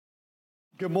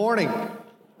Good morning.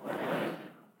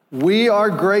 We are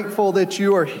grateful that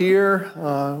you are here.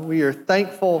 We are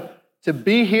thankful to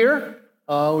be here.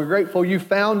 We're grateful you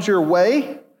found your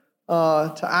way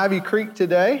to Ivy Creek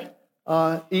today,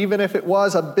 even if it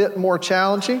was a bit more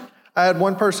challenging. I had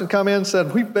one person come in and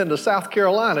said, we've been to South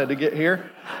Carolina to get here.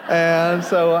 And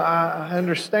so I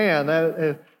understand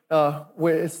that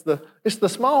it's the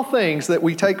small things that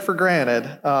we take for granted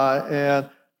and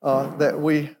that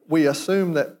we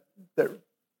assume that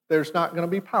there's not going to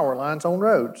be power lines on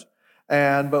roads.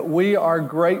 But we are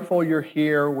grateful you're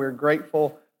here. We're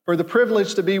grateful for the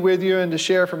privilege to be with you and to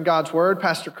share from God's Word.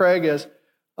 Pastor Craig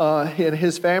and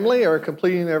his family are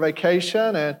completing their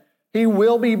vacation, and he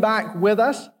will be back with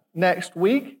us next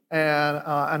week. And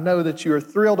I know that you're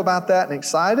thrilled about that and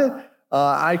excited.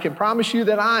 I can promise you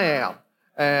that I am.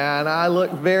 And I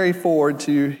look very forward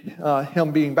to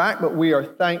him being back, but we are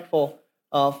thankful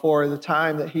for the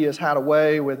time that he has had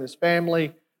away with his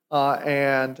family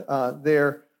and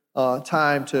their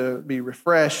time to be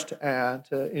refreshed and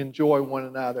to enjoy one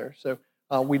another. So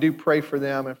we do pray for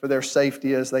them and for their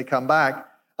safety as they come back.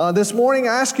 This morning,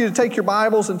 I ask you to take your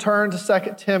Bibles and turn to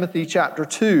 2 Timothy chapter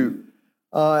 2.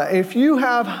 If you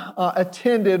have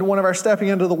attended one of our Stepping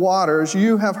Into the Waters,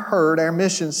 you have heard our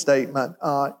mission statement.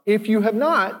 If you have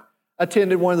not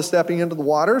attended one of the Stepping Into the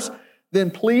Waters, then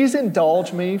please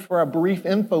indulge me for a brief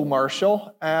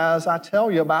infomercial as I tell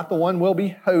you about the one we'll be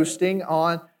hosting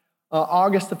on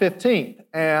August the 15th.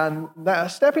 And that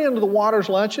Stepping Into the Waters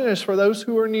luncheon is for those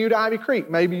who are new to Ivy Creek.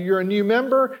 Maybe you're a new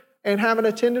member and haven't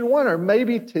attended one, or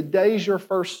maybe today's your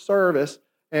first service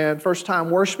and first time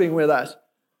worshiping with us.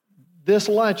 This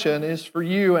luncheon is for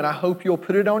you, and I hope you'll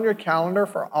put it on your calendar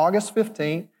for August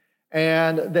 15th.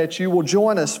 And that you will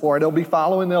join us for it. It'll be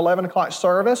following the 11 o'clock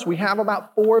service. We have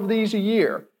about 4 of these a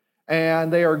year,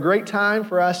 and they are a great time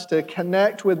for us to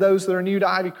connect with those that are new to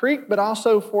Ivy Creek, but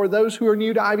also for those who are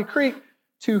new to Ivy Creek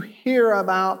to hear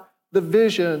about the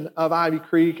vision of Ivy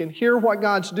Creek and hear what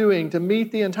God's doing, to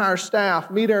meet the entire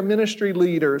staff, meet our ministry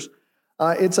leaders.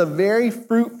 It's a very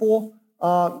fruitful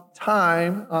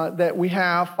time that we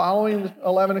have following the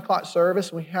 11 o'clock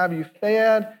service. We have you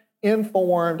fed,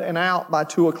 informed, and out by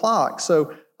 2 o'clock.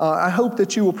 So I hope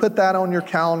that you will put that on your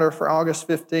calendar for August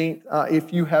 15th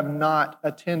if you have not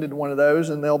attended one of those,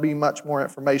 and there'll be much more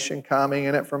information coming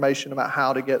and information about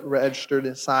how to get registered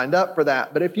and signed up for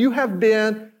that. But if you have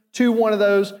been to one of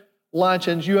those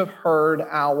luncheons, you have heard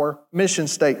our mission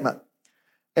statement.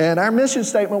 And our mission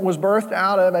statement was birthed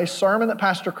out of a sermon that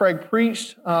Pastor Craig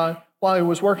preached while he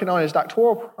was working on his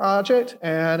doctoral project,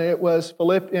 and it was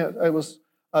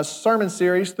a sermon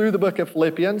series through the book of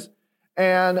Philippians.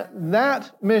 And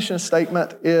that mission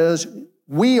statement is,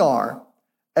 we are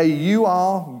a you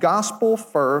all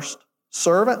gospel-first,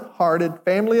 servant-hearted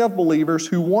family of believers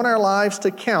who want our lives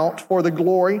to count for the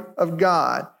glory of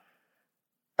God.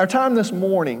 Our time this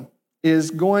morning is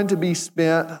going to be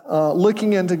spent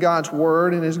looking into God's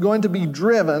Word and is going to be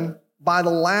driven by the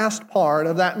last part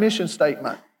of that mission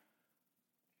statement.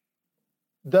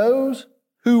 Those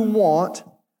who want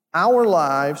our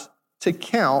lives to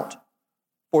count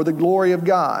for the glory of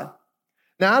God.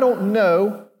 Now, I don't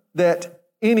know that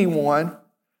anyone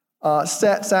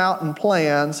sets out and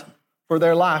plans for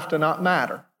their life to not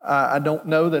matter. I don't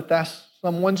know that that's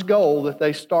someone's goal, that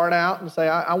they start out and say,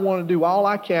 I want to do all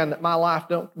I can that my life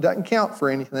doesn't count for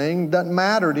anything, doesn't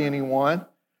matter to anyone.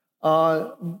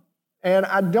 And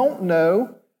I don't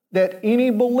know that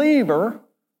any believer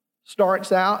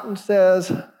starts out and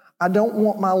says, I don't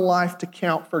want my life to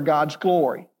count for God's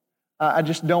glory. I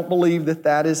just don't believe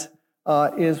that is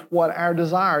what our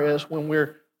desire is when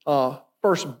we're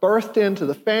first birthed into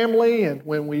the family and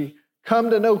when we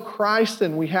come to know Christ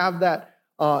and we have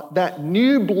that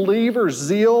new believer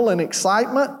zeal and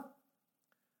excitement.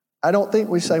 I don't think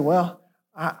we say, well,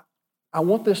 I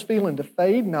want this feeling to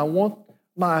fade, and I want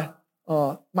my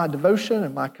devotion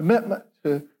and my commitment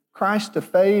to Christ to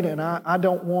fade, and I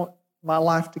don't want my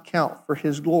life to count for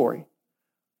His glory.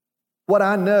 What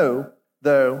I know,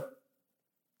 though,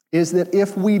 is that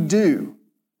if we do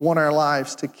want our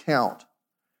lives to count,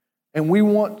 and we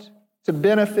want to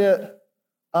benefit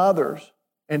others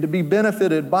and to be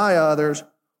benefited by others,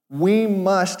 we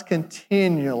must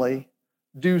continually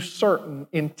do certain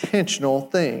intentional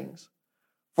things.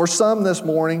 For some this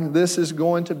morning, this is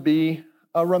going to be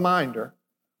a reminder.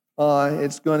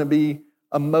 It's going to be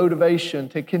a motivation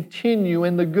to continue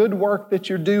in the good work that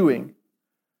you're doing,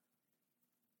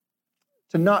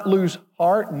 to not lose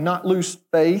heart and not lose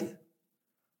faith.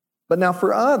 But now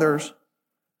for others,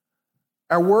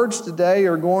 our words today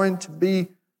are going to be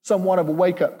somewhat of a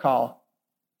wake-up call.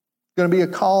 It's going to be a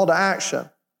call to action,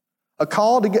 a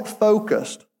call to get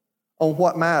focused on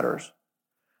what matters.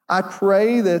 I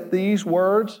pray that these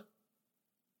words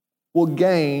will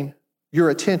gain your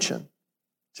attention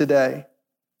today.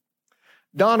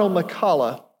 Donald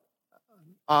McCullough,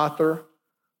 author,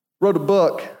 wrote a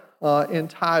book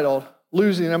entitled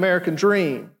Losing an American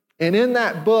Dream. And in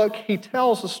that book, he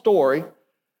tells a story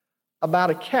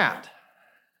about a cat.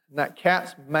 And that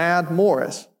cat's Mad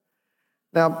Morris.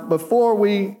 Now, before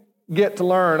we get to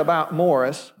learn about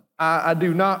Morris, I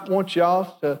do not want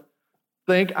y'all to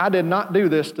think I did not do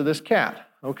this to this cat,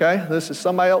 okay? This is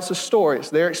somebody else's story. It's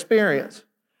their experience.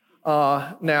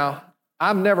 Now,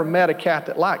 I've never met a cat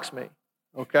that likes me,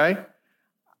 okay?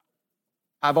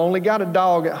 I've only got a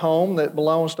dog at home that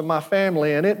belongs to my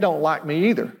family, and it don't like me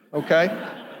either, okay?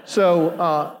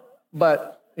 So,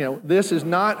 but, you know, this is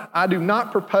not, I do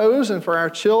not propose, and for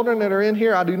our children that are in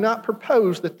here, I do not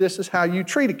propose that this is how you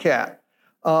treat a cat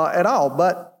at all.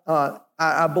 But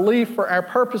I believe for our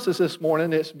purposes this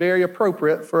morning, it's very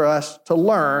appropriate for us to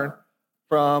learn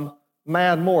from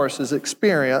Mad Morris's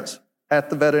experience at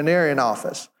the veterinarian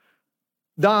office.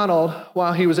 Donald,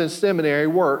 while he was in seminary,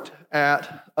 worked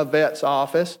at a vet's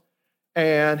office,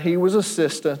 and he was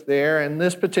assistant there. And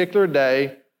this particular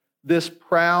day, this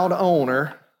proud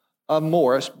owner of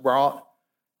Morris brought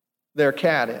their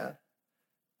cat in.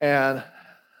 And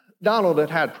Donald had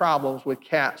had problems with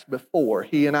cats before.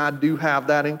 He and I do have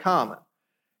that in common.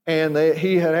 And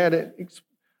he had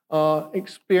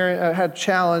had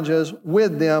challenges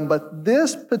with them, but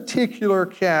this particular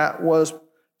cat was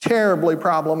terribly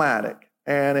problematic.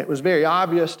 And it was very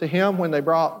obvious to him when they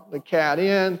brought the cat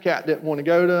in. Cat didn't want to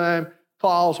go to him.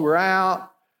 Claws were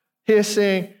out,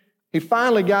 hissing. He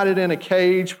finally got it in a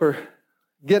cage. For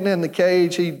getting in the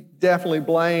cage, he definitely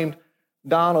blamed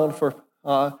Donald for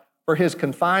his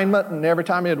confinement. And every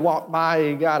time he'd walk by,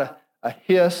 he got a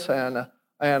hiss and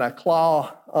a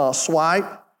claw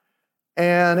swipe.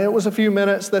 And it was a few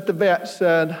minutes that the vet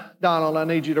said, Donald, I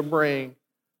need you to bring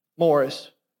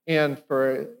Morris in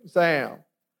for exam.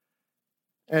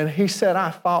 And he said,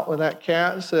 I fought with that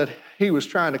cat and said he was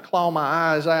trying to claw my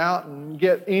eyes out and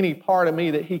get any part of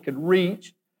me that he could reach.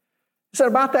 He said,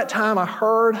 about that time I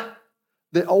heard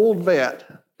the old vet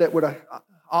that would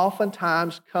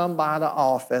oftentimes come by the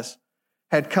office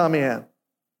had come in.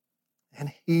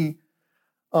 And he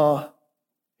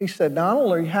said,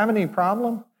 Donald, are you having any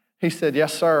problem? He said,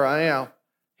 yes, sir, I am.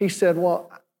 He said, well,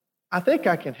 I think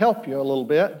I can help you a little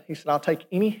bit. He said, I'll take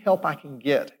any help I can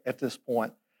get at this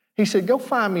point. He said, go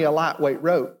find me a lightweight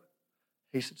rope.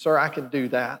 He said, sir, I can do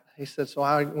that. He said, so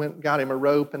I went and got him a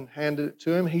rope and handed it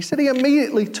to him. He said he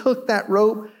immediately took that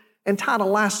rope and tied a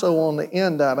lasso on the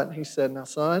end of it. And he said, now,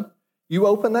 son, you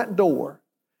open that door,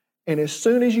 and as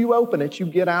soon as you open it, you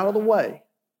get out of the way.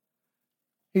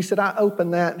 He said, I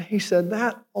opened that, and he said,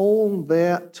 that old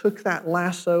vet took that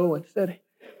lasso and said,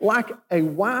 like a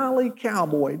wily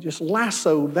cowboy, just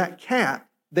lassoed that cat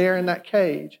there in that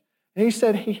cage. And he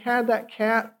said he had that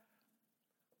cat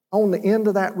on the end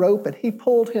of that rope, and he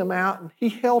pulled him out, and he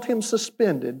held him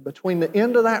suspended between the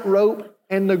end of that rope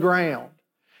and the ground.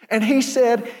 And he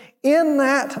said, in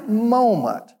that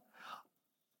moment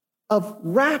of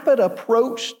rapid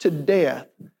approach to death,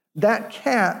 that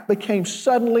cat became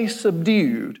suddenly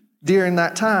subdued during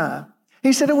that time.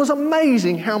 He said it was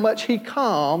amazing how much he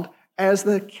calmed as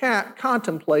the cat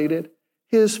contemplated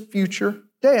his future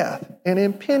death and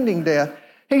impending death.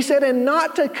 He said, and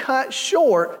not to cut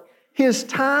short his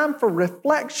time for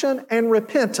reflection and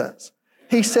repentance,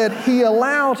 he said he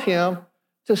allowed him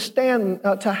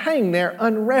to hang there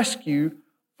unrescued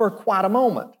for quite a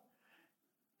moment.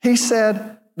 He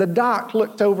said, the doc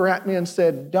looked over at me and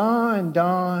said,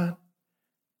 Don,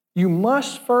 you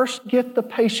must first get the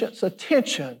patient's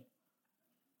attention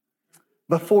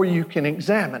before you can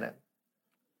examine him.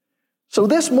 So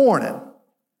this morning,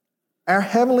 our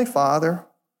Heavenly Father,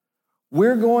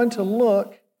 we're going to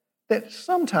look that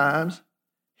sometimes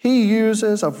He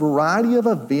uses a variety of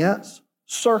events,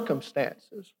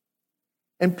 circumstances,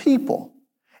 and people,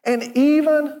 and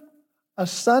even a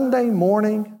Sunday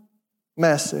morning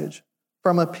message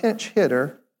from a pinch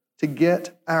hitter to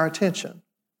get our attention.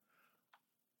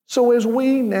 So as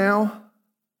we now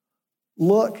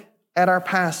look at our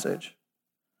passage,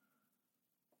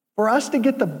 for us to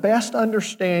get the best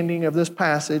understanding of this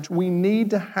passage, we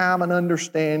need to have an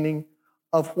understanding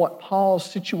of what Paul's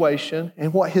situation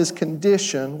and what his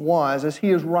condition was as he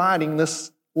is writing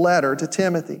this letter to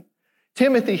Timothy.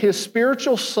 Timothy, his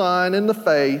spiritual son in the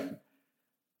faith,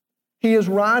 he is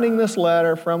writing this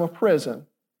letter from a prison.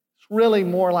 It's really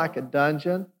more like a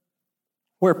dungeon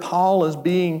where Paul is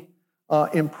being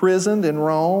imprisoned in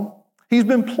Rome. He's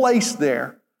been placed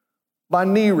there by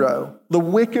Nero, the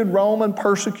wicked Roman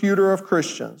persecutor of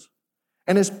Christians.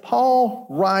 And as Paul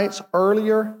writes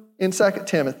earlier in 2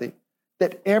 Timothy,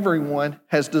 that everyone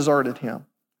has deserted him.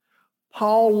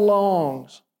 Paul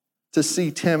longs to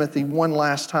see Timothy one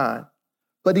last time,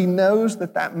 but he knows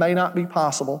that that may not be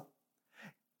possible.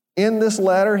 In this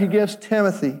letter, he gives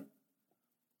Timothy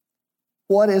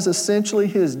what is essentially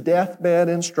his deathbed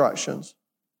instructions.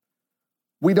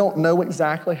 We don't know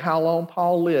exactly how long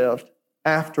Paul lived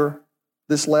after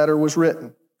this letter was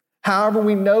written. However,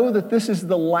 we know that this is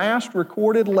the last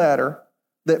recorded letter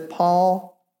that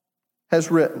Paul has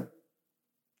written.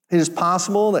 It is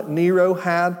possible that Nero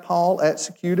had Paul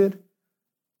executed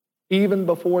even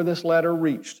before this letter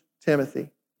reached Timothy,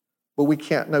 but we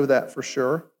can't know that for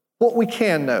sure. What we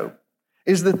can know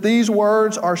is that these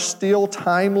words are still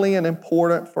timely and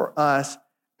important for us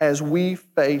as we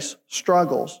face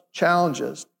struggles,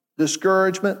 challenges,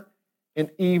 discouragement,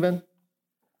 and even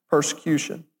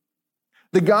persecution.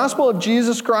 The gospel of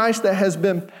Jesus Christ that has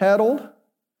been peddled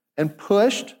and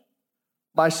pushed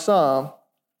by some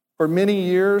for many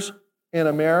years in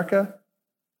America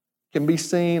can be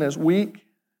seen as weak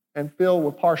and filled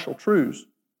with partial truths.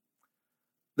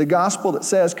 The gospel that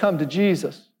says, come to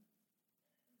Jesus.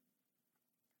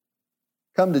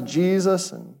 Come to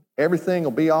Jesus and everything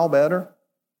will be all better.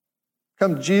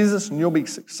 Come to Jesus and you'll be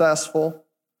successful.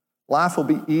 Life will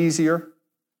be easier.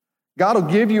 God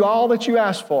will give you all that you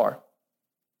ask for.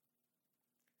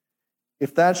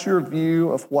 If that's your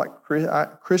view of what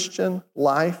Christian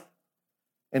life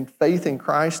and faith in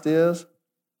Christ is,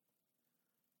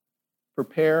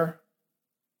 prepare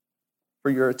for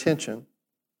your attention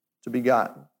to be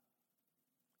gotten.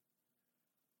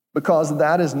 Because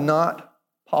that is not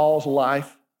Paul's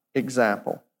life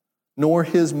example, nor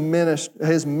his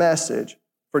message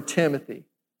for Timothy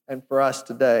and for us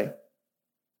today.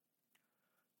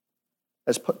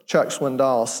 As Chuck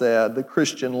Swindoll said, the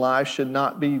Christian life should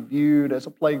not be viewed as a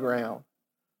playground,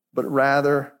 but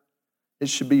rather it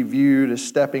should be viewed as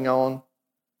stepping on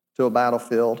to a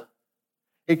battlefield.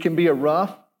 It can be a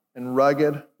rough and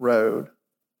rugged road.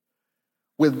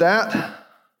 With that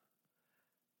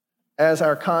as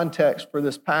our context for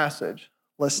this passage,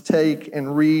 let's take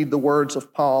and read the words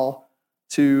of Paul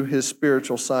to his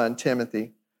spiritual son,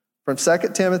 Timothy. From 2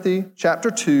 Timothy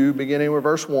chapter 2, beginning with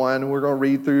verse 1, we're going to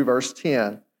read through verse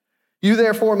 10. You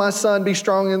therefore, my son, be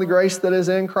strong in the grace that is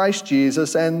in Christ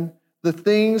Jesus, and the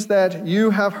things that you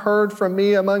have heard from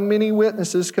me among many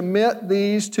witnesses, commit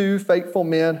these to faithful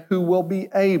men who will be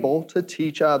able to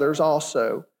teach others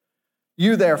also.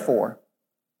 You therefore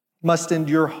must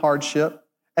endure hardship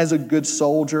as a good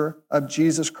soldier of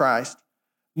Jesus Christ.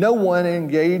 No one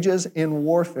engages in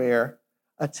warfare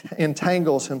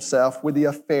entangles himself with the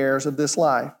affairs of this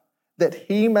life, that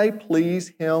he may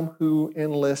please him who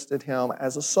enlisted him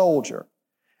as a soldier.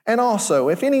 And also,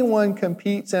 if anyone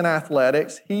competes in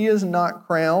athletics, he is not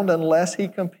crowned unless he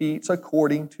competes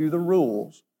according to the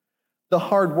rules. The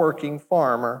hardworking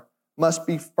farmer must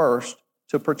be first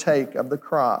to partake of the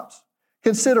crops.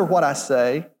 Consider what I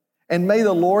say, and may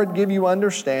the Lord give you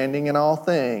understanding in all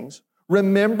things.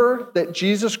 Remember that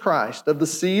Jesus Christ, of the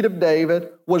seed of David,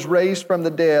 was raised from the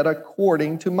dead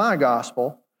according to my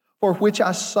gospel, for which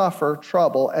I suffer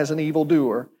trouble as an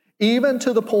evildoer, even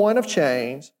to the point of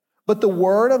chains. But the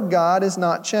word of God is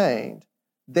not chained.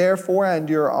 Therefore I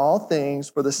endure all things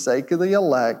for the sake of the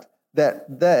elect,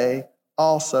 that they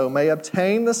also may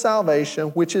obtain the salvation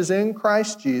which is in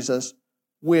Christ Jesus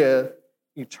with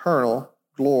eternal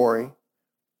glory.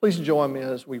 Please join me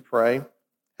as we pray.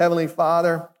 Heavenly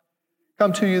Father,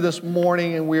 come to you this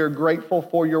morning, and we are grateful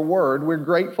for your word. We're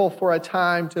grateful for a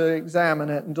time to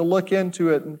examine it and to look into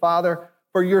it. And Father,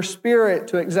 for your Spirit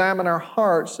to examine our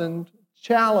hearts and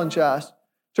challenge us,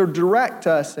 to direct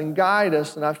us and guide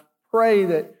us. And I pray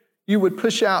that you would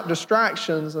push out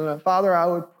distractions. And Father, I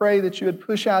would pray that you would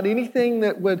push out anything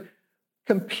that would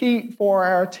compete for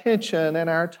our attention and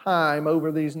our time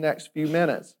over these next few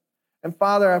minutes. And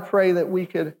Father, I pray that we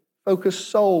could focus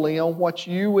solely on what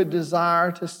you would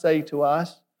desire to say to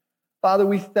us. Father,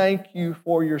 we thank you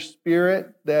for your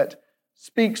Spirit that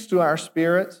speaks to our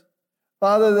spirits.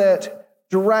 Father, that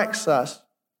directs us,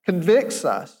 convicts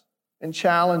us, and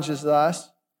challenges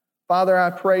us. Father, I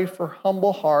pray for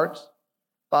humble hearts.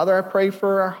 Father, I pray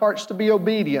for our hearts to be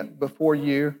obedient before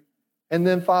you. And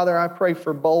then, Father, I pray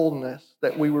for boldness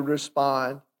that we would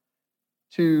respond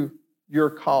to your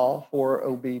call for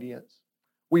obedience.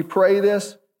 We pray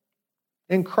this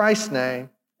in Christ's name,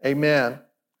 amen.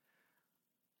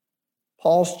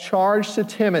 Paul's charge to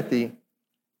Timothy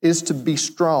is to be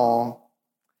strong.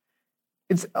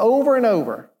 It's over and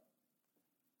over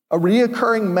a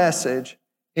reoccurring message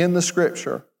in the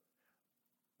Scripture.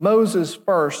 Moses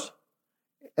first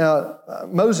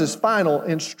Moses' final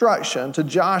instruction to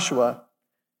Joshua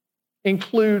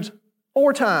includes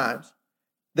 4 times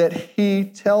that he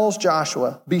tells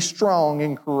Joshua, be strong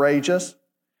and courageous.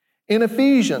 In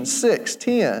Ephesians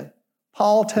 6:10,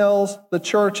 Paul tells the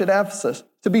church at Ephesus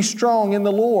to be strong in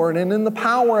the Lord and in the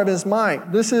power of his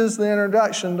might. This is the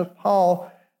introduction to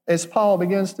Paul as Paul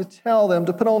begins to tell them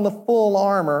to put on the full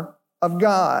armor of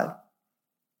God.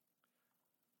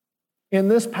 In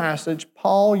this passage,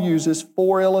 Paul uses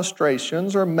 4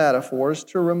 illustrations or metaphors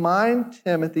to remind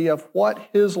Timothy of what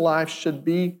his life should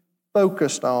be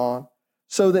focused on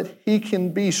so that he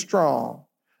can be strong.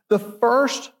 The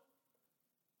first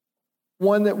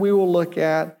one that we will look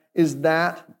at is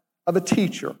that of a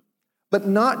teacher, but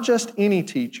not just any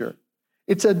teacher.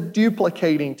 It's a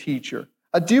duplicating teacher.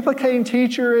 A duplicating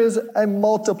teacher is a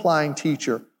multiplying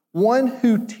teacher, one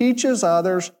who teaches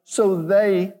others so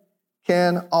they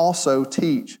can also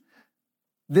teach.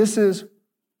 This is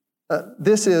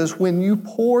when you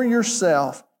pour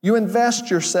yourself, you invest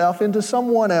yourself into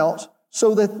someone else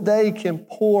so that they can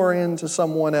pour into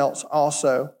someone else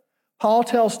also. Paul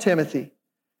tells Timothy,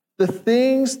 the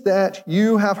things that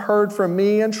you have heard from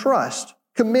me entrust,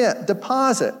 commit,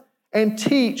 deposit, and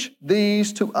teach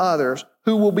these to others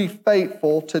who will be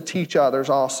faithful to teach others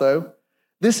also.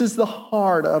 This is the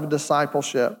heart of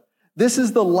discipleship. This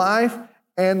is the life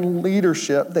and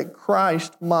leadership that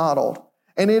Christ modeled.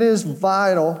 And it is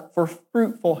vital for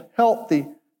fruitful, healthy,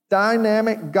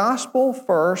 dynamic,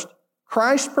 gospel-first,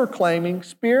 Christ-proclaiming,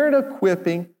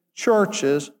 Spirit-equipping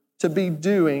churches to be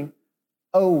doing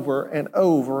over and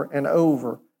over and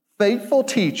over. Faithful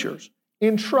teachers,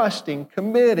 entrusting,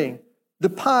 committing,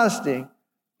 depositing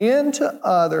into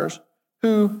others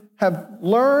who have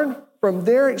learned from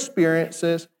their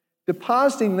experiences,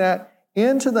 depositing that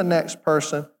into the next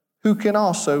person who can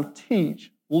also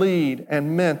teach, lead,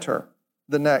 and mentor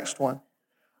the next one.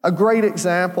 A great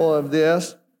example of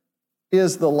this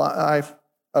is the life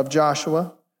of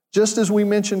Joshua. Just as we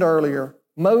mentioned earlier,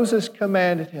 Moses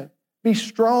commanded him, be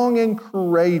strong and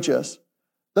courageous.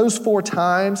 Those 4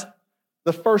 times,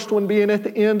 the first one being at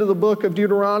the end of the book of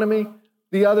Deuteronomy,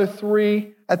 the other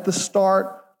 3 at the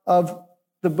start of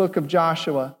the book of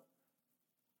Joshua,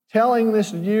 telling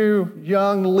this new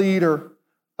young leader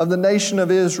of the nation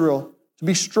of Israel to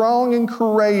be strong and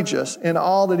courageous in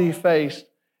all that he faced.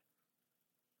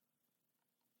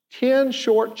 10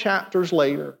 short chapters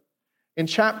later, in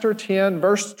chapter 10,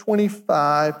 verse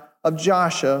 25 of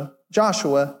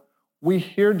Joshua, we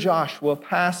hear Joshua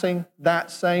passing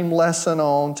that same lesson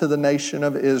on to the nation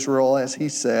of Israel as he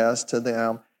says to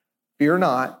them, fear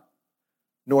not,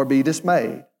 nor be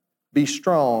dismayed. Be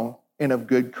strong and of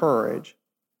good courage.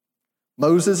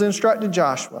 Moses instructed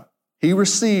Joshua. He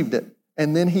received it,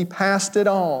 and then he passed it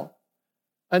on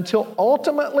until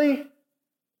ultimately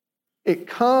it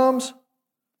comes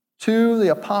to the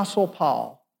Apostle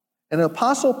Paul. And the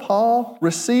Apostle Paul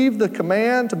received the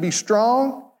command to be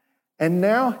strong, and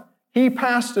now he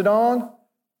passed it on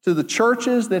to the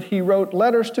churches that he wrote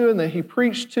letters to and that he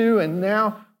preached to, and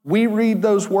now we read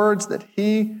those words that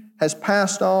he has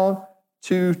passed on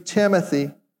to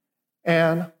Timothy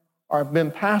and are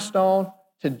been passed on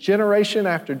to generation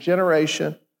after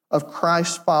generation of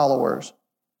Christ's followers.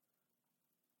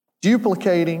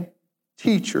 Duplicating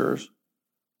teachers,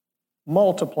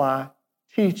 multiply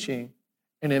teaching,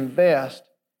 and invest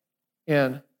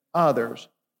in others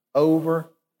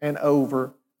over and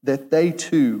over that they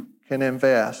too can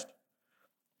invest.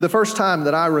 The first time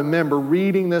that I remember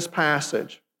reading this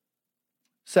passage,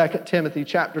 2 Timothy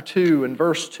chapter 2 and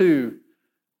verse 2,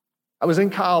 I was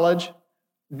in college,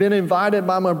 been invited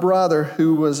by my brother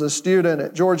who was a student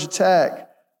at Georgia Tech.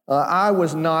 I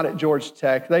was not at Georgia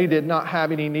Tech. They did not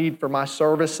have any need for my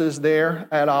services there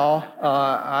at all.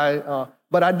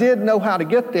 But I did know how to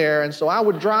get there, and so I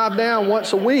would drive down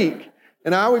once a week,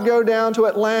 and I would go down to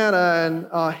Atlanta,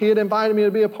 and he had invited me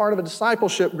to be a part of a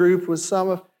discipleship group with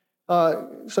some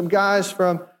guys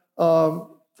from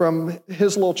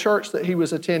his little church that he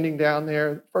was attending down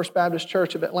there, First Baptist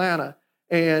Church of Atlanta.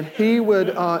 And he would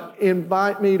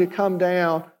invite me to come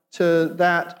down to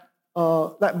that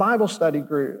Bible study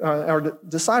group, or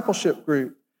discipleship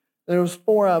group. There was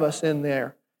 4 of us in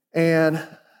there. And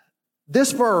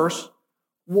this verse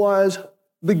was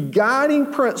the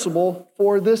guiding principle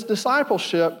for this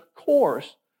discipleship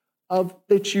course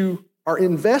that you are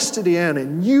invested in,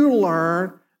 and you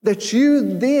learn that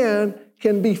you then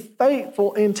can be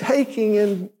faithful in taking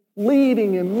and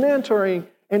leading and mentoring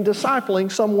and discipling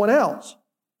someone else.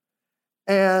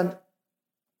 And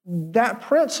that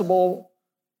principle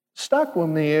stuck with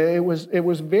me. It was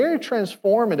very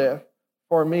transformative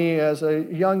for me as a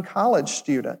young college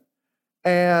student.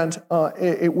 And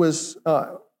it was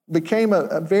became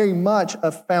a very much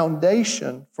a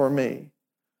foundation for me.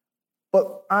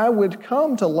 But I would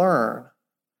come to learn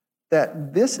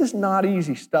that this is not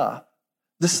easy stuff.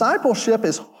 Discipleship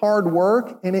is hard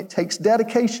work, and it takes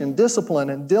dedication, discipline,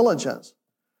 and diligence.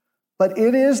 But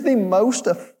it is the most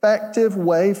effective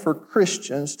way for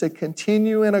Christians to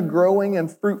continue in a growing and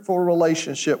fruitful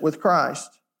relationship with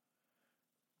Christ.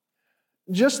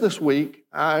 Just this week,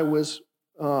 I was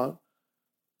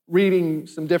reading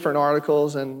some different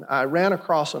articles, and I ran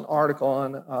across an article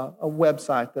on a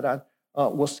website that I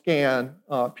will scan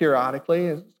periodically.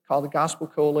 It's called the Gospel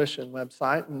Coalition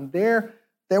website, and there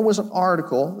was an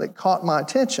article that caught my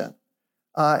attention,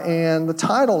 and the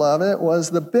title of it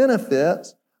was "The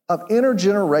Benefits of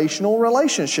Intergenerational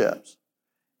Relationships."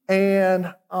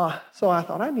 And so I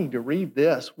thought, I need to read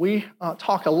this. We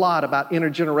talk a lot about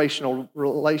intergenerational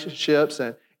relationships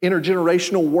and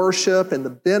intergenerational worship and the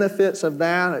benefits of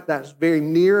that. That's very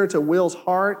near to Will's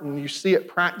heart, and you see it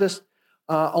practiced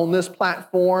on this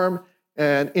platform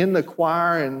and in the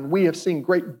choir. And we have seen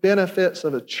great benefits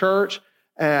of a church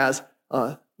as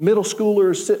middle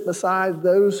schoolers sit beside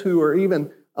those who are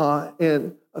even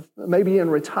maybe in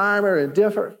retirement or a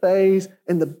different phase,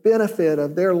 and the benefit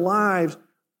of their lives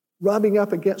rubbing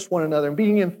up against one another and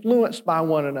being influenced by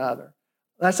one another.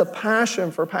 That's a passion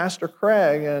for Pastor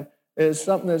Craig, and is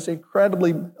something that's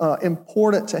incredibly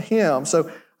important to him.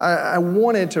 So I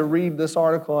wanted to read this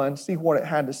article and see what it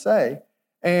had to say.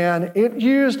 And it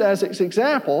used as its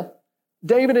example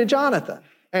David and Jonathan.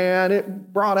 And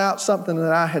it brought out something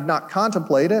that I had not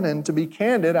contemplated. And to be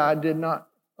candid, I did not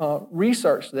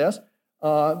research this.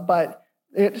 But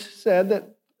it said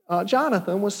that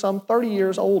Jonathan was some 30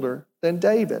 years older than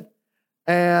David.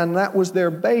 And that was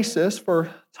their basis for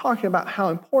talking about how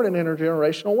important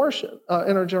intergenerational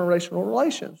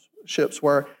relationships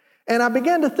were. And I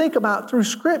began to think about through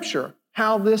Scripture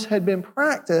how this had been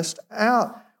practiced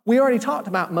out. We already talked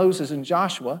about Moses and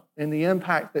Joshua and the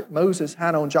impact that Moses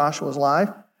had on Joshua's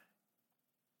life.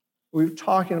 We were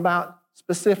talking about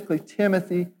specifically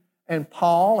Timothy and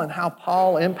Paul and how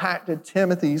Paul impacted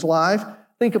Timothy's life.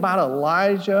 Think about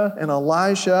Elijah and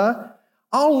Elisha.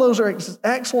 All of those are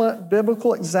excellent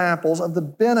biblical examples of the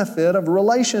benefit of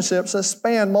relationships that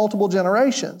span multiple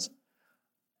generations.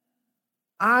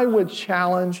 I would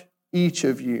challenge each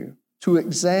of you to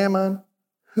examine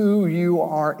who you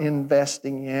are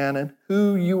investing in and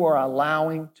who you are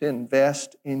allowing to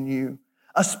invest in you,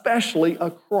 especially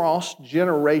across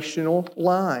generational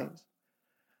lines.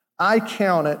 I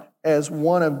count it as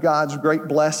one of God's great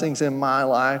blessings in my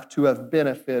life to have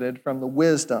benefited from the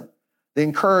wisdom, the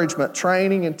encouragement,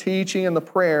 training, and teaching, and the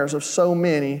prayers of so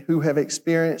many who have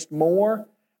experienced more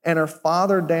and are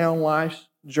farther down life's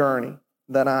journey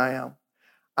than I am.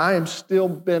 I am still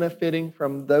benefiting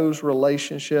from those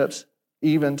relationships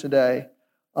even today.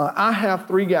 I have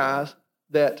 3 guys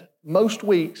that most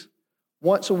weeks,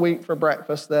 once a week for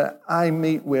breakfast, that I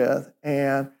meet with,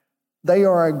 and they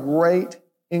are a great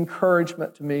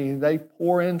encouragement to me. They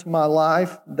pour into my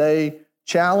life. They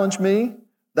challenge me.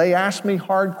 They ask me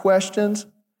hard questions.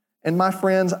 And my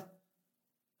friends,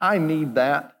 I need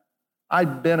that. I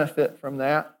benefit from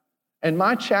that. And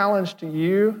my challenge to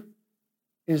you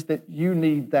is that you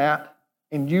need that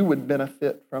and you would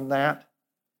benefit from that,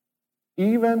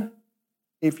 even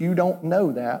if you don't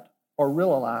know that or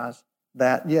realize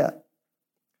that yet.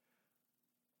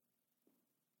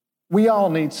 We all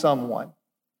need someone.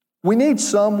 We need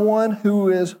someone who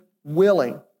is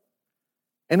willing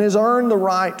and has earned the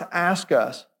right to ask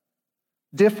us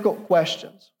difficult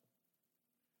questions.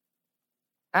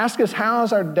 Ask us, how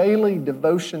is our daily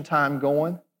devotion time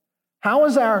going? How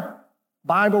is our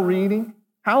Bible reading?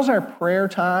 How's our prayer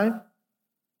time?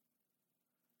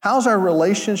 How's our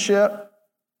relationship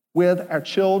with our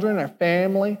children, our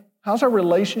family? How's our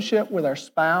relationship with our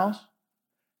spouse?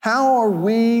 How are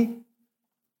we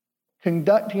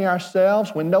conducting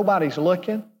ourselves when nobody's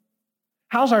looking?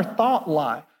 How's our thought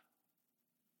life?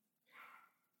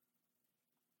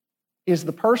 Is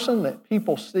the person that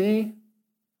people see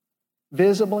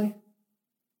visibly,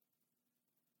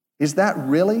 is that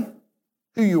really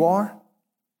who you are?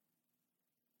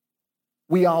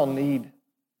 We all need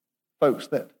folks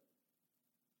that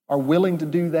are willing to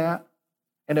do that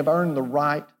and have earned the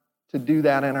right to do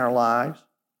that in our lives.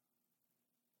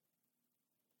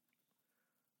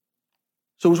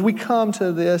 So as we come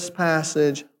to this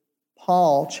passage,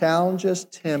 Paul challenges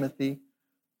Timothy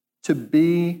to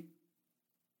be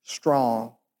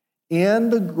strong in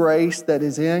the grace that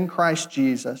is in Christ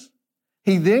Jesus.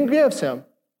 He then gives him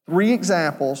 3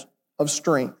 examples of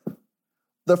strength.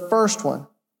 The first one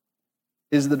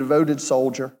is the devoted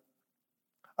soldier.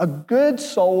 A good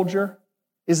soldier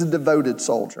is a devoted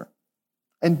soldier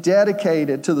and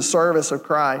dedicated to the service of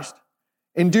Christ,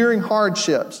 enduring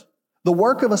hardships. The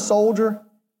work of a soldier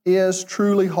is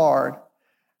truly hard.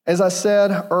 As I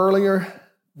said earlier,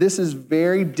 this is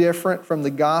very different from the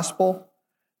gospel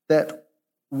that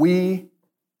we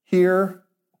hear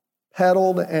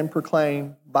peddled and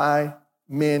proclaimed by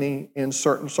many in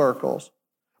certain circles.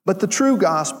 But the true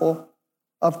gospel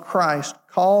of Christ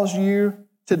calls you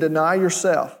to deny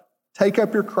yourself, take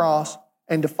up your cross,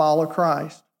 and to follow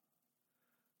Christ.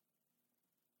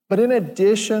 But in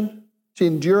addition to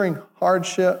enduring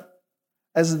hardship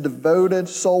as a devoted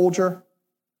soldier,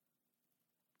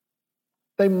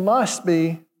 they must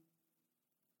be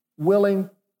willing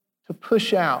to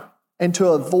push out and to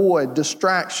avoid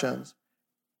distractions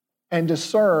and to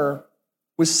serve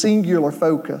with singular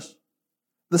focus.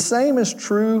 The same is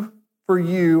true for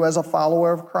you as a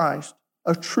follower of Christ.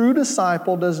 A true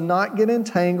disciple does not get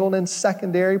entangled in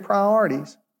secondary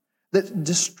priorities that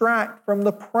distract from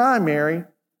the primary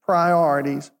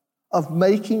priorities of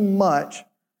making much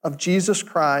of Jesus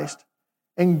Christ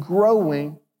and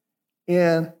growing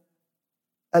in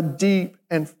a deep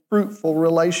and fruitful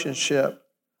relationship,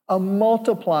 a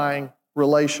multiplying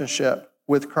relationship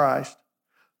with Christ.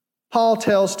 Paul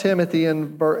tells Timothy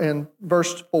in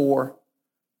verse 4,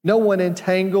 no one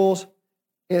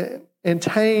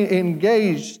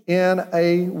engaged in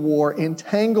a war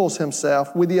entangles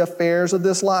himself with the affairs of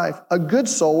this life. A good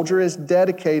soldier is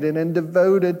dedicated and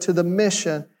devoted to the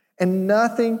mission, and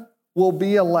nothing will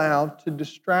be allowed to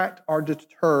distract or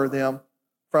deter them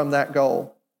from that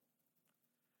goal.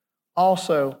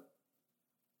 Also,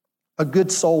 a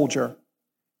good soldier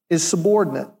is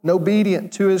subordinate and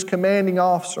obedient to his commanding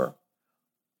officer.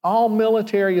 All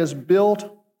military is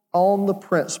built on the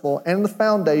principle and the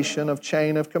foundation of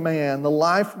chain of command. The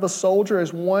life of a soldier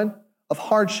is one of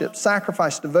hardship,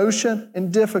 sacrifice, devotion,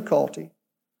 and difficulty.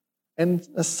 And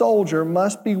a soldier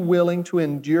must be willing to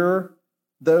endure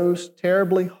those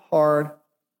terribly hard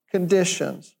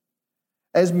conditions.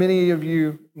 As many of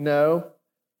you know,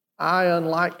 I,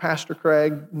 unlike Pastor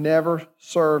Craig, never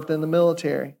served in the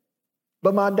military.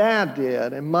 But my dad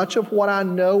did, and much of what I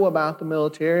know about the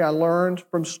military I learned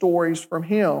from stories from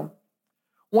him.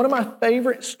 One of my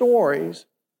favorite stories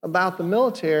about the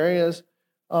military is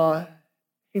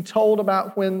he told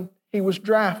about when he was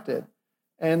drafted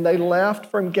and they left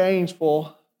from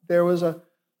Gainesville. There was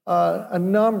a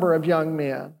number of young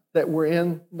men that were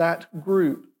in that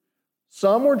group.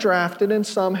 Some were drafted and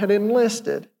some had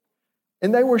enlisted.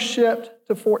 And they were shipped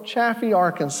to Fort Chaffee,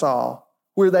 Arkansas,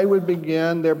 where they would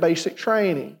begin their basic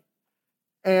training.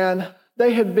 And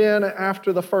they had been,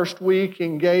 after the first week,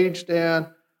 engaged in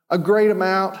a great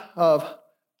amount of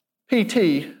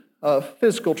PT, of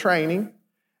physical training.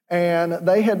 And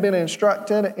they had been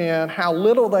instructed in how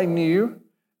little they knew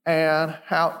and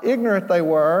how ignorant they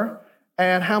were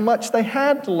and how much they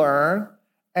had to learn.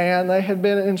 And they had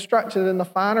been instructed in the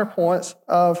finer points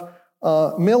of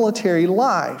military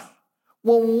life.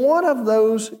 Well, one of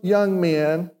those young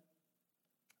men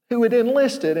who had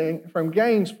enlisted from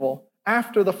Gainesville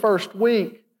after the first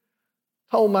week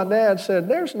told my dad, said,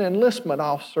 there's an enlistment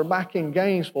officer back in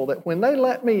Gainesville that when they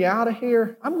let me out of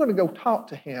here, I'm going to go talk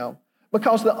to him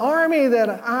because the army that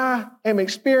I am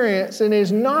experiencing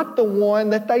is not the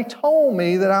one that they told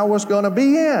me that I was going to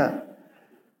be in.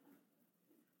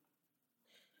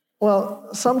 Well,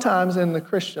 sometimes in the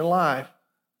Christian life,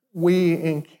 we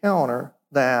encounter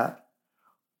that.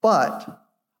 But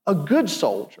a good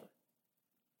soldier's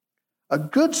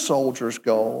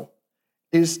goal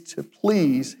is to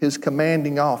please his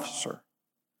commanding officer.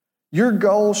 Your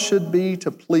goal should be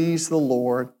to please the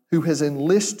Lord who has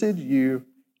enlisted you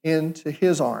into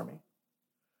his army.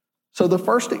 So the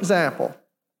first example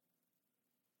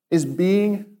is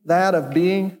being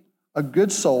a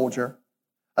good soldier,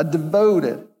 a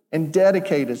devoted and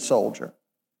dedicated soldier.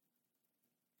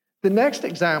 The next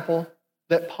example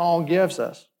that Paul gives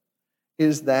us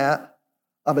is that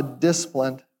of a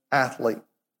disciplined athlete.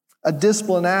 A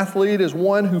disciplined athlete is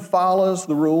one who follows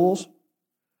the rules.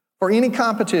 For any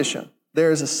competition,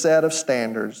 there is a set of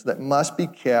standards that must be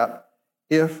kept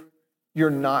if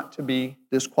you're not to be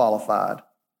disqualified.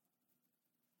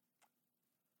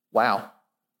 Wow.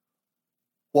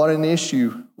 What an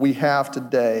issue we have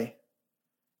today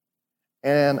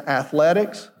in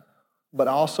athletics, but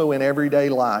also in everyday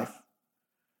life.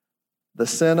 The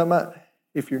sentiment,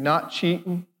 if you're not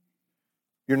cheating,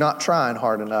 you're not trying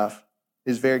hard enough,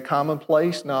 is very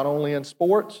commonplace, not only in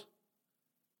sports,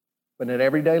 but in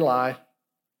everyday life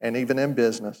and even in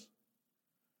business.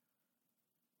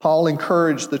 Paul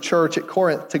encouraged the church at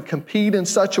Corinth to compete in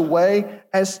such a way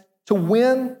as to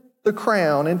win the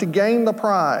crown and to gain the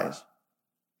prize.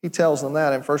 He tells them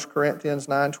that in 1 Corinthians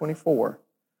 9:24.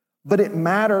 But it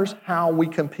matters how we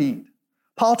compete.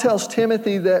 Paul tells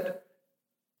Timothy that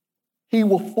he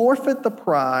will forfeit the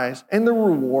prize and the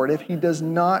reward if he does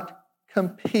not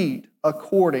compete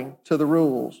according to the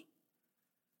rules.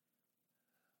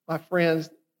 My friends,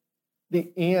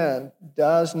 the end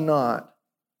does not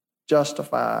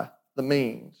justify the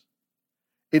means.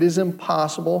 It is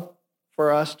impossible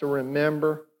for us to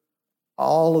remember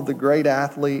all of the great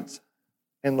athletes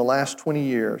in the last 20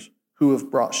 years who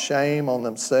have brought shame on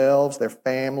themselves, their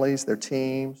families, their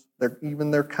teams,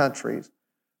 even their countries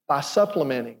by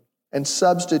supplementing and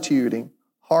substituting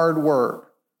hard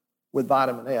work with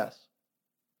vitamin S,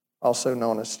 also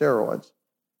known as steroids.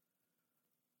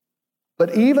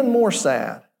 But even more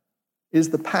sad is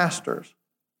the pastors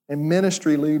and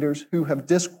ministry leaders who have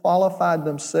disqualified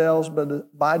themselves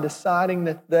by deciding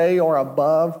that they are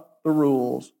above the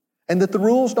rules and that the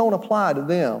rules don't apply to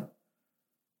them,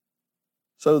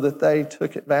 so that they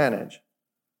took advantage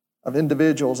of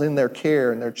individuals in their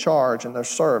care and their charge and their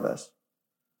service.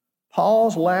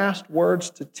 Paul's last words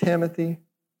to Timothy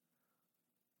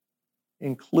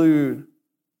include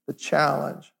the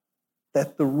challenge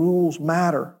that the rules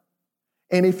matter.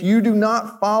 And if you do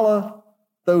not follow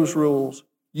those rules,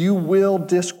 you will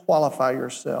disqualify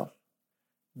yourself.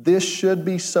 This should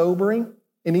be sobering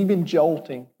and even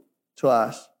jolting to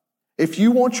us. If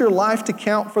you want your life to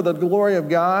count for the glory of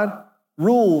God,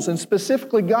 rules, and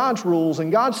specifically God's rules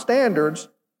and God's standards,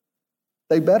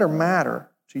 they better matter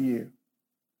to you.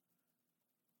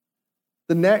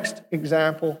 The next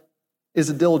example is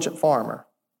a diligent farmer.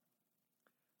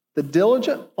 The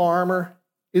diligent farmer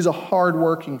is a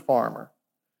hardworking farmer.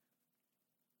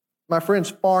 My friends,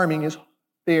 farming is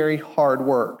very hard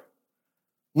work.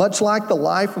 Much like the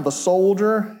life of a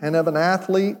soldier and of an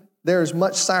athlete, there is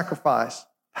much sacrifice,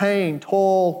 pain,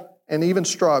 toil, and even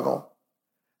struggle.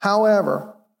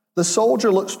 However, the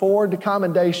soldier looks forward to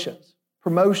commendations,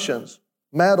 promotions,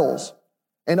 medals,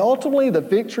 and ultimately the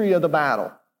victory of the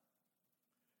battle.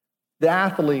 The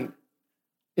athlete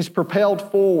is propelled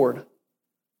forward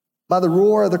by the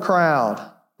roar of the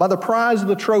crowd, by the prize of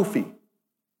the trophy.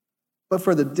 But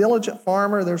for the diligent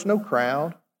farmer, there's no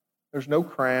crowd, there's no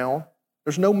crown,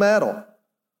 there's no medal,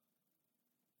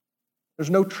 there's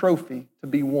no trophy to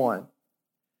be won.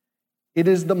 It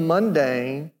is the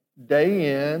mundane,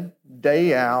 day in,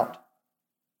 day out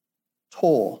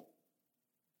toil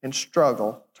and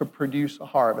struggle to produce a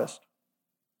harvest.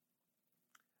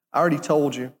 I already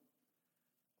told you,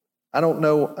 I don't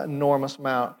know an enormous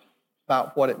amount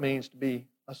about what it means to be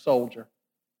a soldier.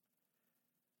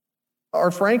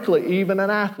 Or frankly, even an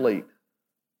athlete,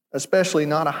 especially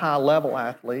not a high-level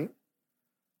athlete.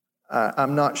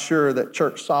 I'm not sure that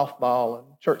church softball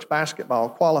and church basketball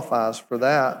qualifies for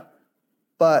that,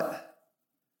 but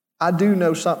I do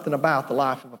know something about the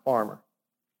life of a farmer.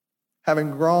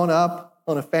 Having grown up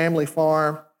on a family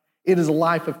farm, it is a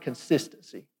life of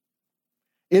consistency.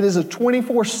 It is a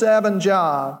 24/7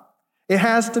 job. It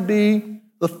has to be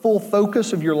the full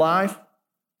focus of your life.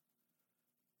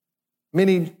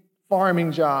 Many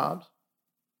farming jobs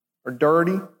are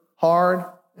dirty, hard,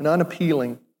 and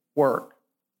unappealing work.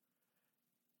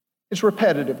 It's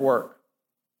repetitive work.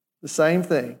 The same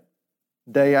thing,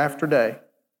 day after day.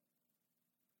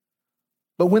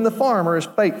 But when the farmer is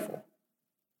faithful,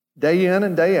 day in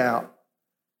and day out,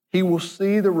 he will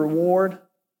see the reward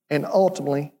and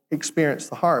ultimately experience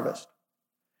the harvest.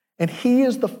 And he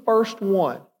is the first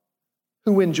one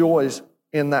who enjoys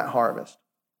in that harvest.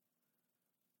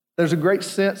 There's a great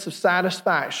sense of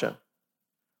satisfaction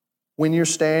when you're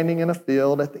standing in a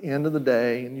field at the end of the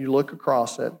day and you look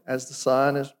across it as the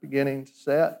sun is beginning to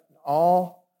set, and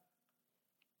all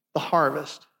the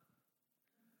harvest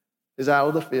is out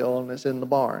of the field and is in the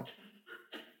barn.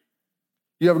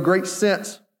 You have a great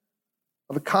sense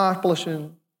of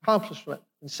accomplishment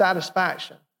and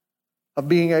satisfaction of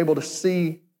being able to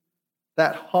see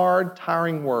that hard,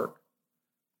 tiring work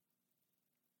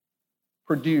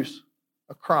produce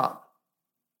a crop.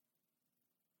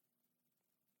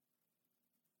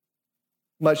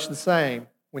 Much the same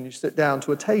when you sit down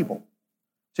to a table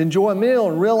to enjoy a meal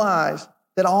and realize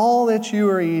that all that you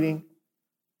are eating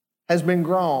has been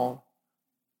grown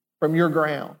from your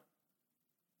ground,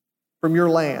 from your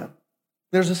land.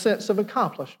 There's a sense of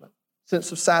accomplishment,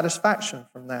 sense of satisfaction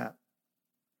from that.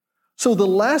 So the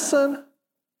lesson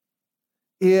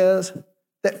is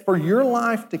that for your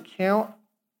life to count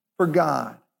for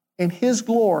God and His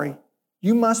glory,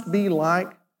 you must be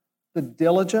like the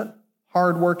diligent,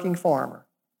 hardworking farmer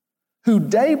who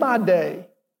day by day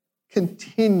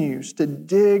continues to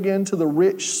dig into the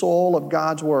rich soil of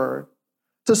God's Word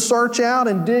to search out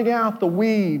and dig out the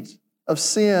weeds of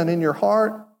sin in your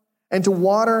heart, and to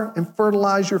water and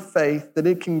fertilize your faith that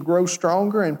it can grow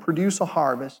stronger and produce a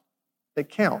harvest that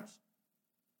counts.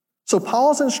 So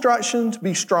Paul's instruction to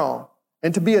be strong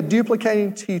and to be a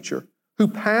duplicating teacher who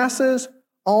passes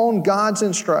on God's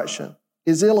instruction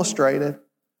is illustrated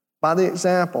by the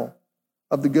example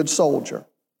of the good soldier,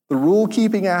 the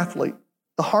rule-keeping athlete,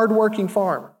 the hardworking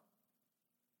farmer.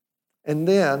 And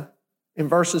then in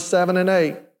verses 7 and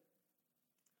 8,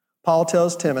 Paul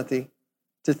tells Timothy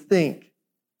to think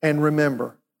and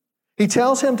remember. He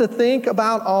tells him to think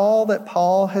about all that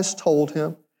Paul has told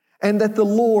him and that the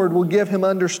Lord will give him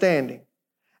understanding,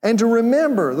 and to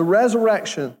remember the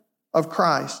resurrection of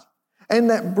Christ. And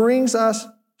that brings us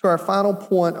to our final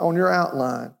point on your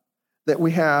outline that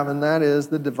we have, and that is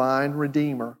the divine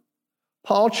Redeemer.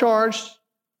 Paul charged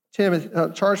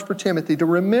for Timothy to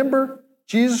remember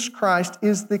Jesus Christ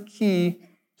is the key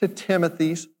to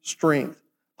Timothy's strength.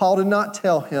 Paul did not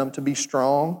tell him to be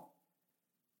strong.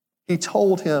 He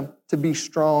told him to be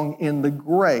strong in the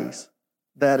grace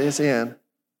that is in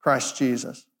Christ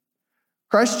Jesus.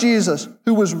 Christ Jesus,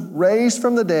 who was raised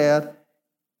from the dead,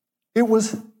 it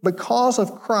was because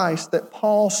of Christ that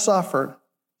Paul suffered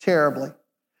terribly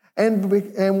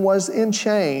and was in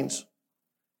chains.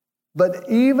 But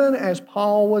even as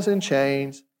Paul was in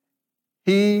chains,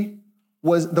 the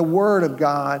Word of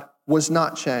God was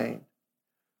not chained.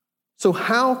 So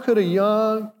how could a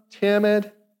young,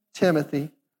 timid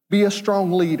Timothy be a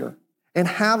strong leader and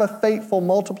have a faithful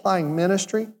multiplying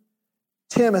ministry?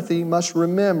 Timothy must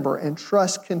remember and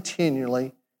trust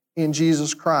continually in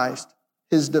Jesus Christ,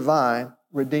 his divine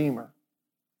Redeemer.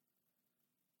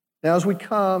 Now, as we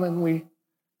come and we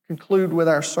conclude with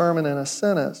our sermon in a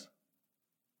sentence,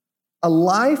 a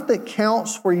life that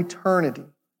counts for eternity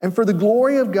and for the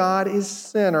glory of God is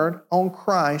centered on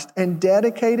Christ and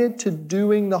dedicated to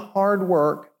doing the hard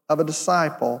work of a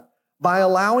disciple by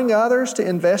allowing others to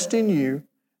invest in you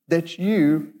that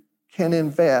you can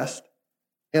invest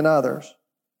in others.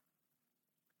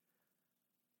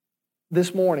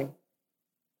 This morning,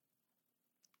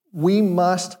 we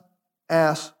must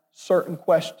ask certain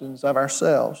questions of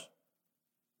ourselves.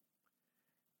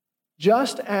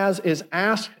 Just as is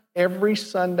asked every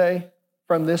Sunday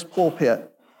from this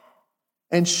pulpit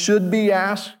and should be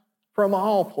asked from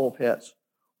all pulpits,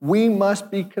 we must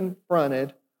be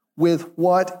confronted with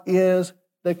what is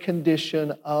the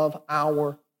condition of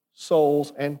our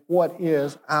souls and what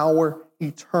is our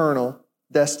eternal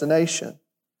destination.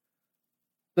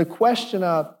 The question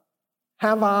of,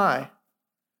 have I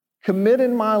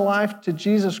committed my life to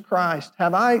Jesus Christ?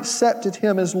 Have I accepted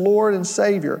Him as Lord and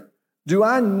Savior? Do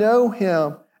I know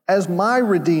Him as my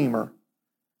Redeemer?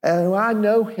 And do I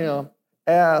know Him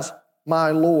as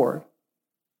my Lord?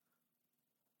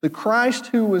 The Christ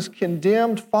who was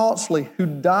condemned falsely, who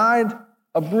died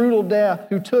a brutal death,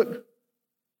 who took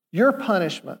your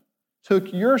punishment,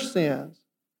 took your sins,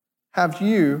 have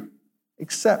you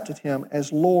accepted Him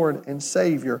as Lord and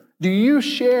Savior? Do you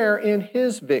share in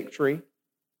His victory?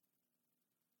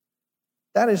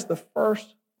 That is the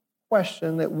first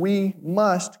question that we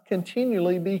must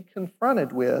continually be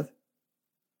confronted with.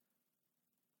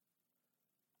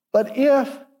 But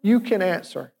if you can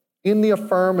answer in the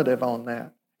affirmative on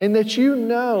that, and that you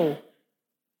know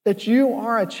that you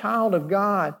are a child of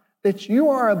God, that you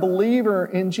are a believer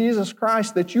in Jesus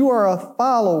Christ, that you are a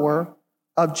follower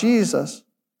of Jesus,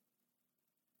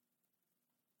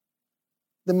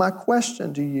 then my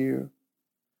question to you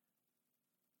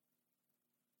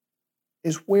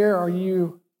is, where are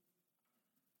you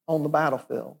on the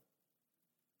battlefield?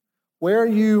 Where are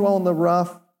you on the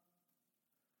rough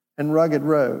and rugged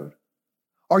road?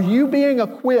 Are you being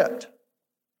equipped?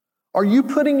 Are you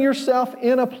putting yourself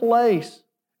in a place,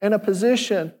 in a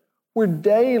position where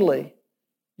daily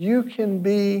you can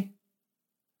be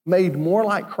made more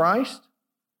like Christ?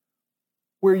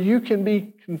 Where you can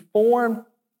be conformed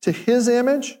to His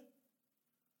image?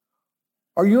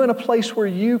 Are you in a place where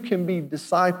you can be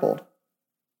discipled?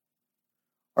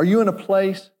 Are you in a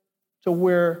place to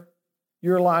where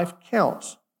your life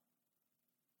counts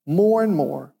more and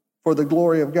more for the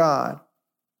glory of God?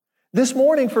 This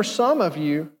morning, for some of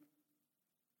you,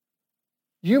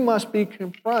 you must be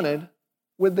confronted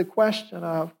with the question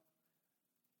of,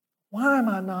 why am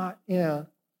I not in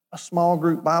a small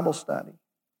group Bible study?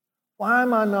 Why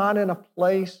am I not in a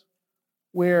place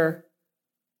where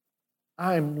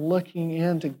I am looking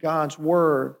into God's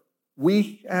Word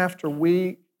week after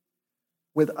week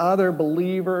with other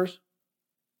believers,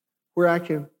 where I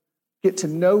can get to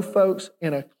know folks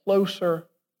in a closer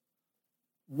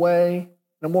way,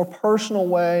 in a more personal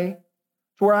way,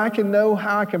 to where I can know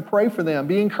how I can pray for them,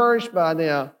 be encouraged by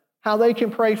them, how they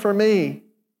can pray for me,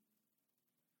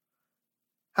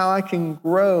 how I can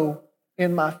grow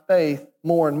in my faith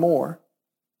more and more.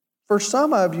 For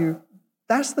some of you,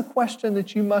 that's the question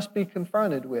that you must be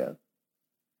confronted with.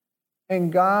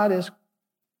 And God is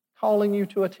calling you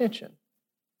to attention,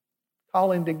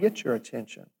 calling to get your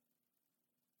attention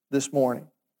this morning.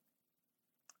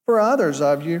 For others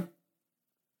of you,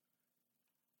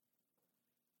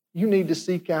 you need to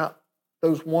seek out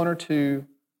those one or two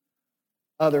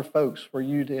other folks for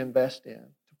you to invest in,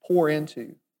 to pour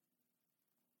into.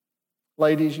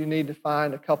 Ladies, you need to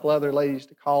find a couple other ladies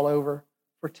to call over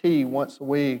for tea once a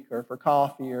week or for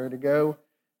coffee or to go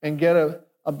and get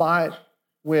a bite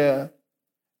with,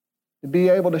 to be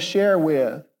able to share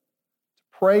with, to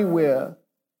pray with,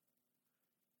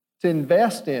 to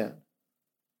invest in.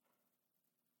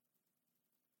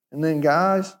 And then,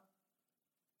 guys,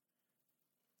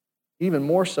 even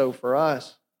more so for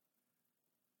us,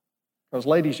 because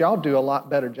ladies, y'all do a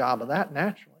lot better job of that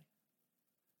naturally.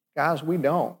 Guys, we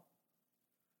don't.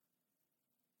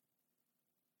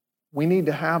 We need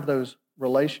to have those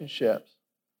relationships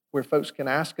where folks can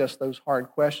ask us those hard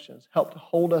questions, help to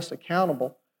hold us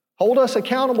accountable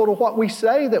to what we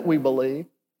say that we believe,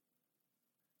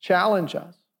 challenge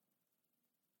us,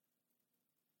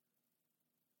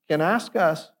 can ask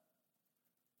us,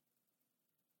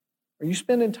 are you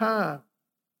spending time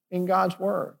in God's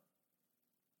Word?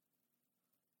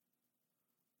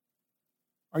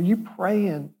 Are you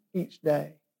praying each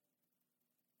day?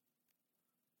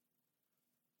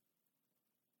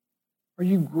 Are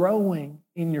you growing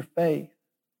in your faith?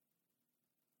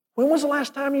 When was the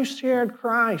last time you shared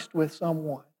Christ with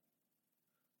someone?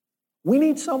 We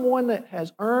need someone that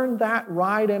has earned that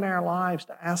right in our lives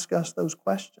to ask us those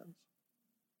questions.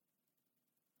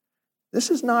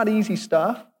 This is not easy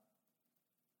stuff,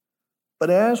 but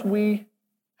as we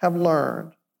have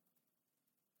learned,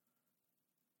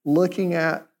 looking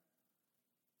at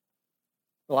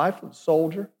the life of a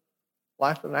soldier,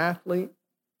 life of an athlete,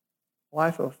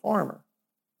 life of a farmer,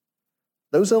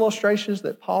 those illustrations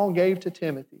that Paul gave to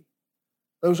Timothy,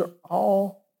 those are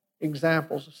all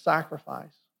examples of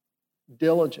sacrifice,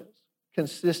 diligence,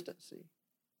 consistency,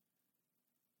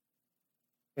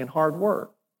 and hard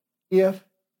work. If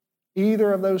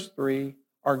either of those three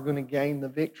are going to gain the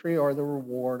victory or the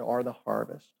reward or the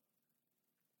harvest.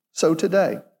 So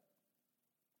today,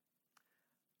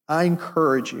 I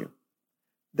encourage you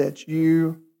that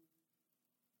you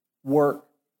work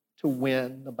to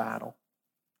win the battle.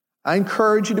 I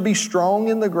encourage you to be strong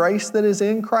in the grace that is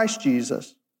in Christ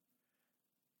Jesus,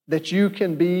 that you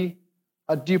can be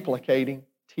a duplicating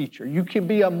teacher. You can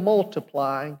be a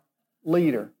multiplying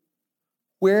leader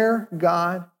where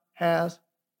God has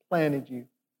planted you,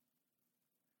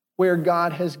 where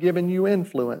God has given you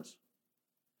influence,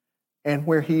 and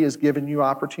where He has given you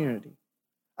opportunity.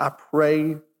 I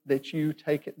pray that you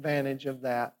take advantage of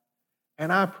that.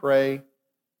 And I pray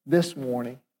this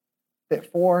morning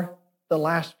that for the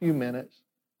last few minutes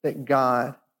that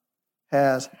God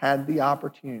has had the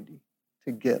opportunity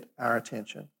to get our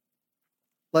attention.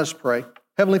 Let's pray.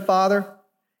 Heavenly Father,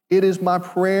 it is my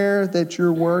prayer that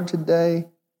your word today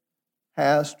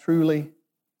has truly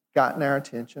gotten our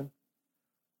attention.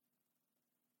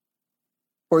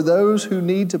 For those who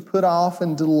need to put off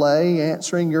and delay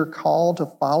answering your call to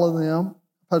follow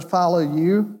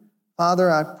you,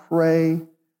 Father, I pray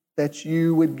that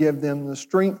you would give them the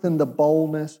strength and the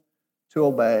boldness to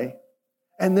obey.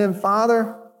 And then,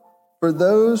 Father, for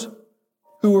those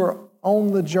who are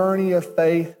on the journey of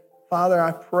faith, Father,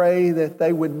 I pray that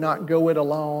they would not go it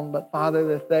alone, but Father,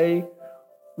 that they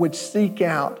would seek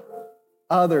out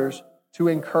others to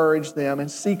encourage them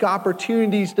and seek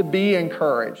opportunities to be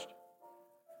encouraged.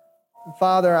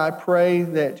 Father, I pray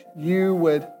that you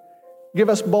would give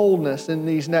us boldness in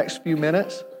these next few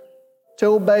minutes to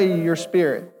obey your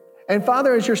Spirit. And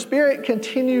Father, as your Spirit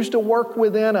continues to work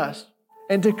within us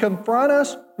and to confront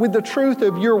us with the truth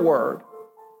of your word,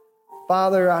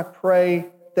 Father, I pray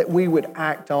that we would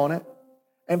act on it.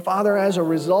 And Father, as a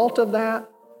result of that,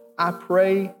 I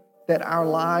pray that our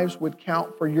lives would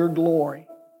count for your glory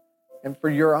and for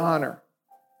your honor.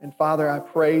 And Father, I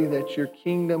pray that your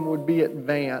kingdom would be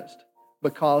advanced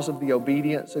because of the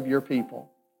obedience of your people.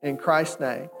 In Christ's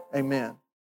name, amen.